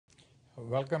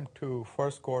Welcome to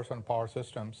first course on power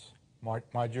systems,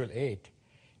 module 8.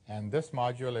 And this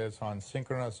module is on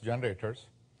synchronous generators.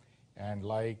 And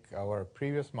like our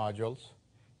previous modules,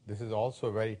 this is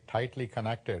also very tightly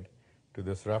connected to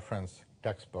this reference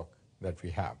textbook that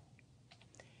we have.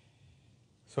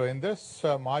 So in this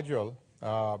module,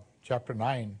 chapter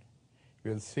 9,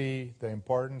 we'll see the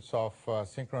importance of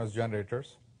synchronous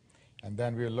generators. And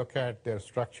then we'll look at their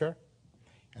structure.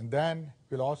 And then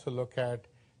we'll also look at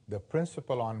the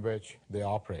principle on which they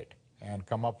operate and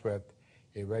come up with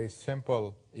a very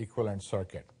simple equivalent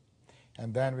circuit.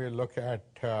 And then we'll look at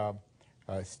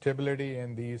stability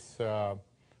in these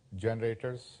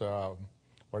generators,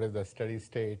 what is the steady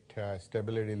state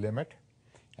stability limit,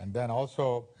 and then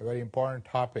also a very important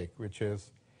topic, which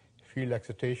is field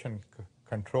excitation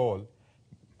control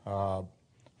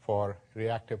for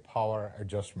reactive power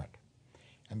adjustment.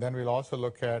 And then we'll also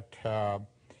look at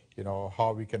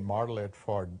how we can model it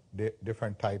for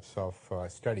different types of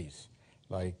studies,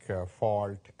 like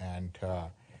fault and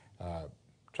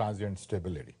transient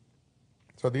stability.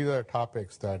 So these are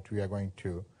topics that we are going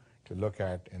to look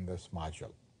at in this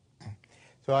module.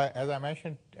 So as I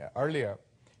mentioned earlier,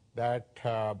 that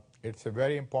it's a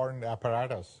very important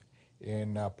apparatus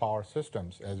in power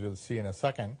systems, as we'll see in a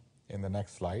second in the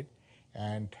next slide.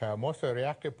 And most of the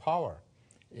reactive power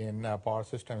in power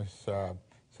systems is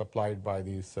supplied by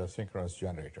these synchronous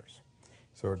generators.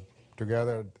 So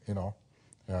together, it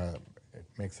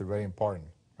makes a very important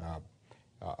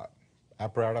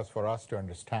apparatus for us to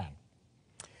understand.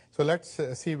 So let's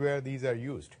see where these are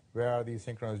used. Where are these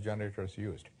synchronous generators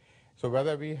used? So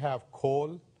whether we have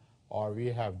coal or we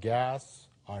have gas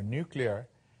or nuclear,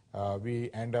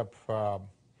 we end up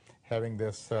having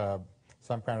this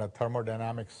some kind of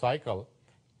thermodynamic cycle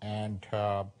and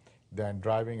then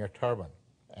driving a turbine.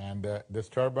 And this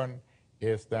turbine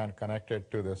is then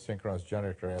connected to the synchronous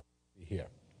generator here.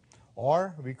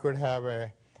 Or we could have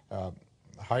a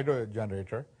hydro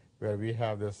generator where we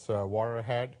have this water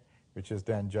head, which is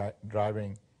then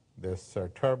driving this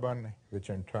turbine, which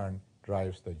in turn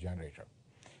drives the generator.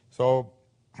 So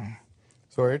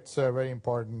it's a very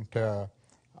important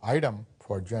item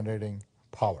for generating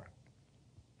power.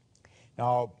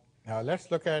 Now let's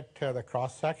look at the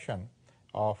cross-section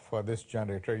of this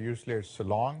generator. Usually it's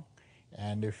long,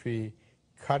 and if we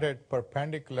cut it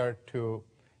perpendicular to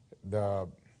the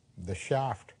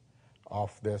shaft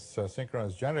of this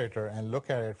synchronous generator and look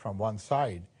at it from one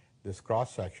side, this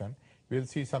cross-section, we'll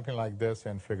see something like this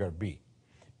in figure B,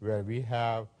 where we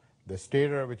have the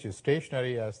stator, which is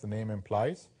stationary as the name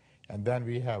implies, and then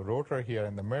we have rotor here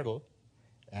in the middle,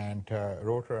 and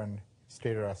rotor and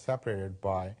stator are separated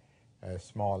by a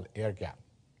small air gap,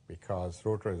 because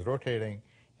rotor is rotating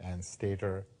and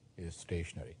stator is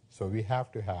stationary. So we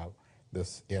have to have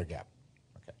this air gap.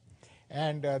 Okay.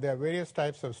 And there are various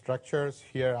types of structures.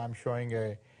 Here I'm showing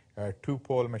a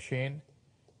two-pole machine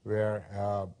where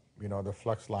the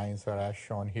flux lines are as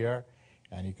shown here,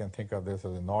 and you can think of this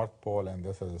as a north pole and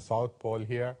this as a south pole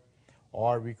here.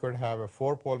 Or we could have a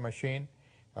four-pole machine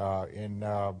in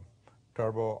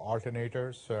turbo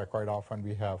alternators. Quite often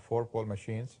we have four-pole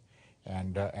machines,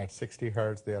 and at 60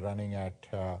 hertz they are running at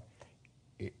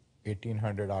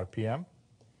 1800 RPM.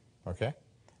 Okay,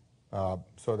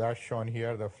 so that's shown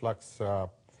here, the flux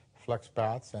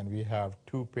paths, and we have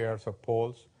two pairs of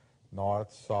poles,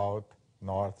 north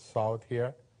south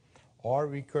here. Or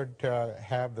we could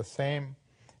have the same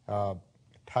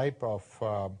type of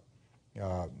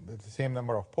the same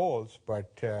number of poles,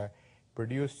 but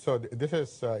produced. So this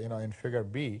is in figure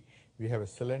B we have a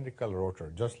cylindrical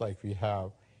rotor, just like we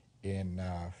have in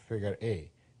figure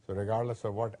A. So regardless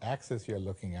of what axis you're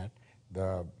looking at,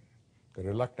 the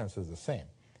reluctance is the same.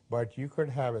 But you could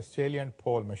have a salient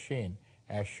pole machine,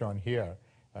 as shown here,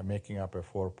 making up a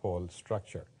four-pole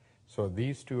structure. So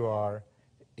these two are,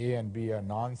 A and B are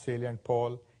non-salient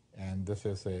pole, and this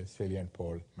is a salient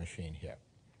pole machine here.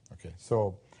 Okay,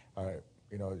 so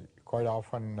quite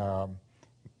often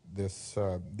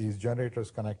these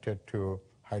generators connected to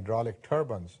hydraulic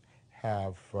turbines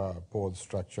have pole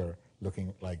structure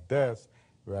looking like this,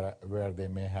 where they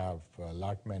may have a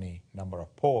lot many number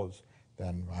of poles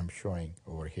than I'm showing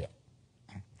over here.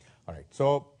 All right,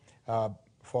 so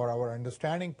for our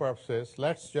understanding purposes,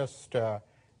 let's just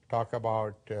talk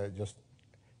about just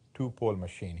two-pole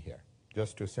machine here,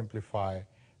 just to simplify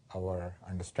our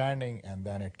understanding, and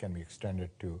then it can be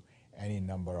extended to any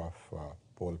number of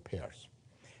pole pairs.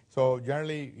 So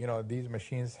generally, these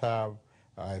machines have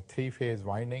three-phase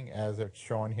winding, as it's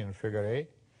shown here in figure A.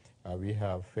 We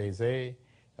have phase A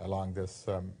along this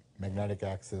magnetic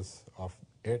axis of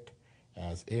it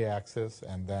as A axis,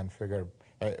 and then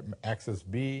axis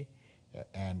B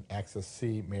and axis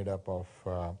C made up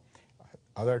of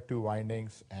other 2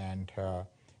 windings, and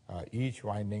each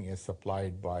winding is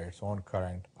supplied by its own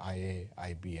current, IA,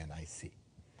 IB, and IC.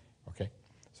 Okay?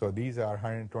 So these are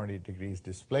 120 degrees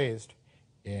displaced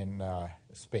in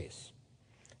space.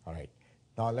 All right.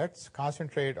 Now let's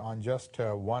concentrate on just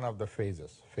one of the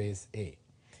phases, phase A.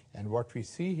 And what we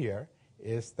see here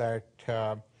is that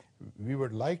we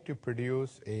would like to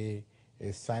produce a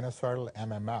sinusoidal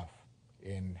MMF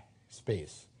in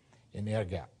space, in air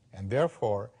gap. And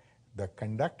therefore, the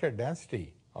conductor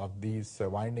density of these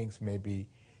windings may be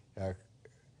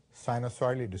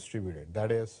sinusoidally distributed.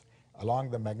 That is,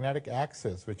 along the magnetic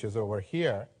axis, which is over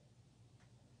here,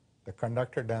 the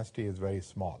conductor density is very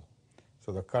small.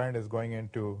 So the current is going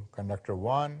into conductor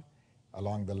 1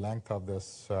 along the length of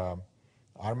this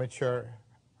armature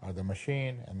or the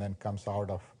machine, and then comes out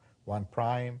of 1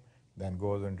 prime, then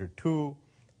goes into 2.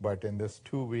 But in this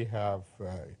 2, we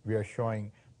are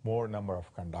showing more number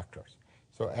of conductors.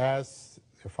 So as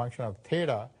a function of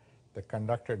theta, the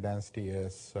conductor density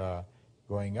is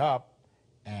going up,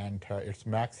 and its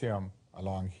maximum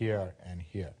along here and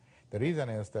here. The reason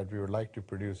is that we would like to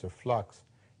produce a flux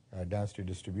density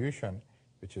distribution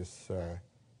which is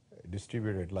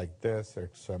distributed like this.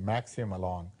 It's a maximum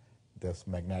along this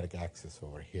magnetic axis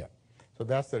over here. So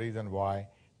that's the reason why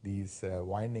these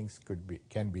windings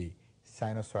can be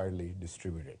sinusoidally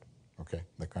distributed, okay,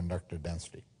 the conductor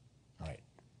density. All right.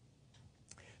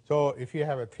 So if you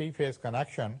have a 3-phase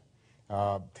connection,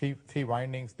 three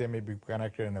windings, they may be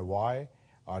connected in a Y,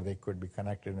 or they could be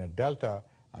connected in a delta.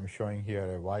 I'm showing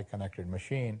here a Y-connected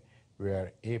machine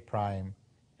where A prime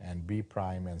and B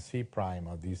prime and C prime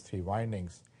of these 3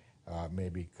 windings may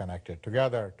be connected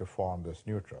together to form this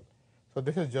neutral. So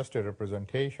this is just a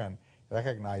representation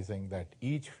recognizing that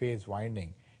each phase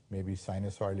winding may be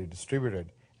sinusoidally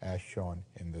distributed as shown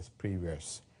in this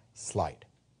previous slide.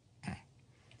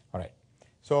 All right.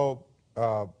 So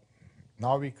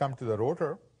now we come to the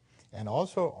rotor, and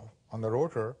also on the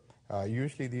rotor,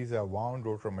 usually these are wound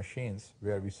rotor machines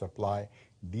where we supply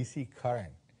DC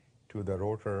current to the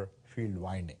rotor field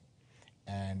winding.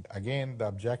 And again, the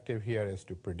objective here is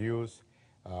to produce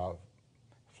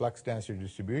flux density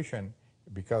distribution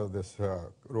because of this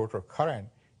rotor current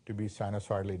to be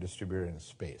sinusoidally distributed in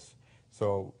space.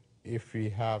 So if we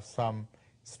have some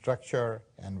structure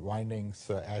and windings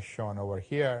as shown over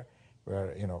here,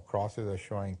 where crosses are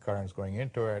showing currents going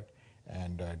into it,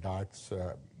 and dots,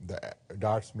 the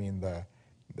dots mean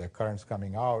the currents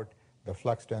coming out, the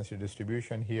flux density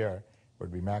distribution here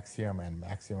would be maximum and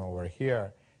maximum over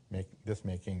here,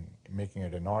 making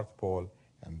it a north pole,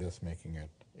 and this making it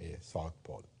a south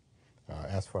pole,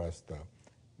 as far as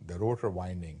the rotor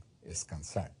winding is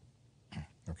concerned.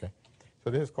 Okay, so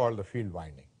this is called the field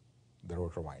winding, the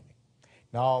rotor winding.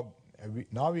 Now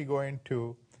we go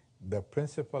into the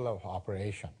principle of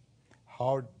operation.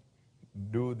 How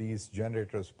do these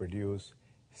generators produce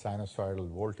sinusoidal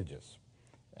voltages,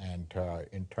 and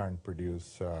in turn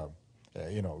produce,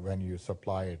 when you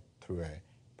supply it through a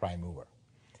prime mover?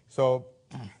 So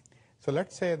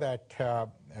let's say that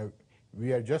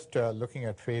we are just looking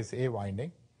at phase A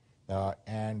winding,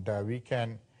 and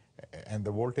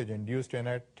the voltage induced in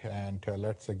it, and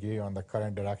let's agree on the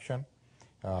current direction.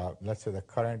 Let's say the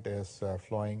current is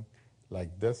flowing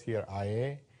like this here,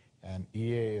 IA, and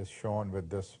EA is shown with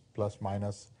this plus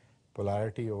minus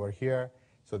polarity over here.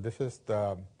 So this is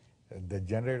the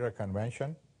generator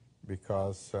convention,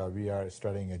 because we are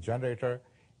studying a generator,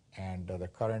 and the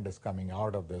current is coming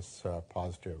out of this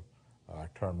positive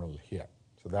terminal here.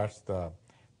 So that's the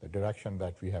direction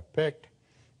that we have picked.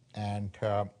 And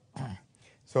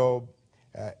so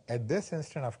at this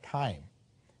instant of time,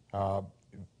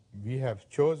 we have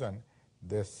chosen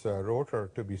this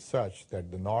rotor to be such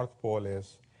that the north pole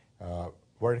is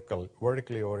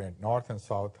vertically oriented. North and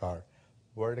south are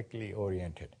vertically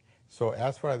oriented. So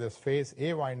as far as this phase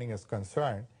A winding is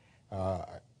concerned,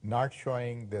 not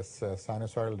showing this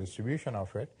sinusoidal distribution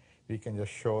of it, we can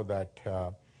just show that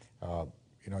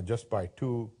just by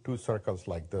two circles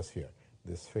like this here,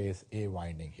 this phase A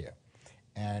winding here.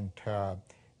 And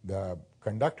the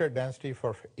conductor density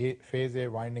for phase A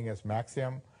winding is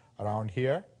maximum around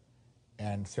here,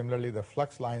 and similarly the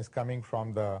flux lines coming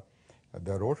from the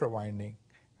rotor winding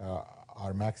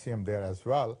are maximum there as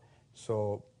well.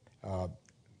 So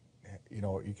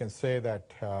you can say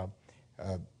that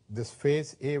this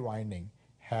phase A winding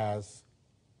has,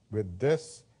 with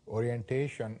this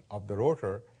orientation of the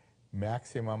rotor,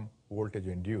 maximum voltage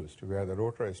induced, where the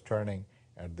rotor is turning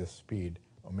at this speed,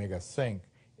 omega sync,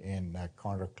 in a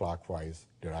counterclockwise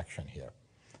direction here.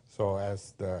 So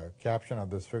as the caption of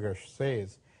this figure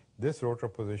says, this rotor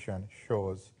position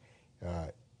shows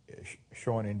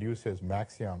shown induces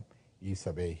maximum E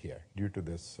sub A here due to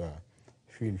this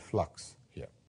field flux here.